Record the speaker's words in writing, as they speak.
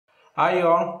Hi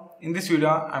all, in this video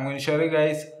I'm going to show you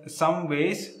guys some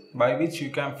ways by which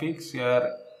you can fix your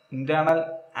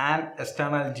internal and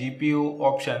external GPU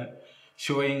option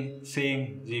showing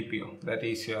same GPU, that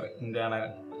is your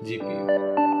internal GPU.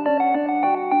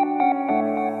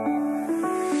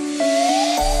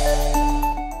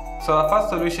 So the first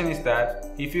solution is that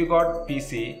if you got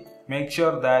PC, make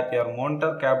sure that your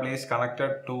monitor cable is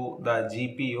connected to the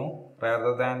GPU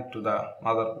rather than to the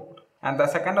motherboard. And the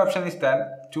second option is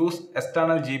that choose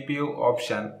external GPU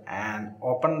option and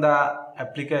open the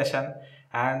application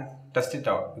and test it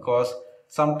out, because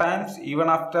sometimes even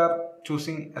after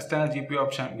choosing external GPU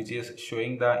option which is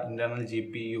showing the internal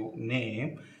GPU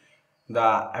name, the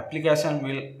application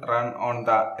will run on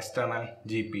the external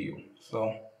GPU,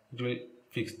 so it will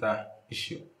fix the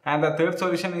issue. And the third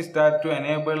solution is that to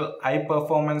enable high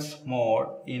performance mode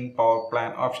in power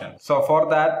plan option. So for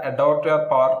that, adopt your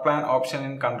power plan option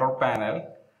in control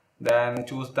panel, then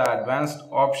choose the advanced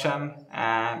option,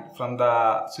 and from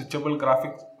the switchable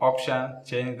graphics option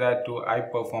change that to high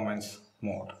performance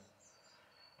mode.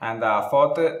 And the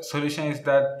fourth solution is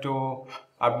that to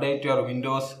update your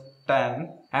Windows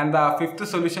 10. And the fifth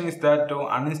solution is that to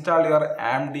uninstall your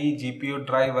AMD GPU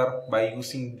driver by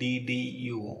using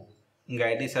DDU.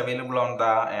 Guide is available on the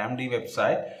AMD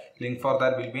website. Link for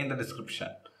that will be in the description.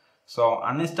 So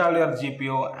uninstall your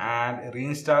GPU and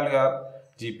reinstall your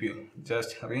GPU.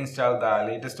 Just reinstall the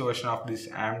latest version of this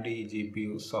AMD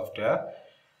GPU software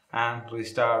and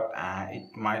restart, and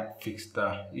it might fix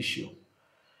the issue.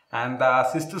 And the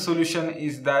sixth solution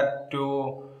is that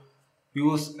to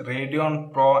use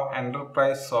Radeon Pro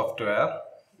Enterprise software.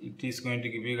 It is going to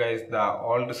give you guys the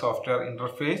old software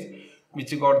interface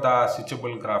which got the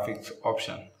switchable graphics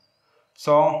option.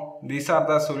 So these are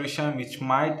the solutions which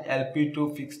might help you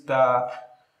to fix the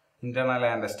internal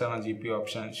and external GPU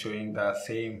option showing the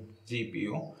same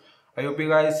GPU. I hope you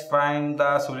guys find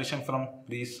the solution from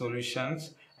these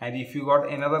solutions, and if you got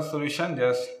another solution,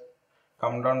 just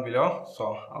comment down below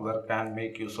so others can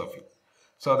make use of it.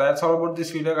 So that's all about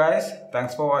this video guys.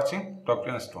 Thanks for watching. Talk to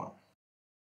you next one.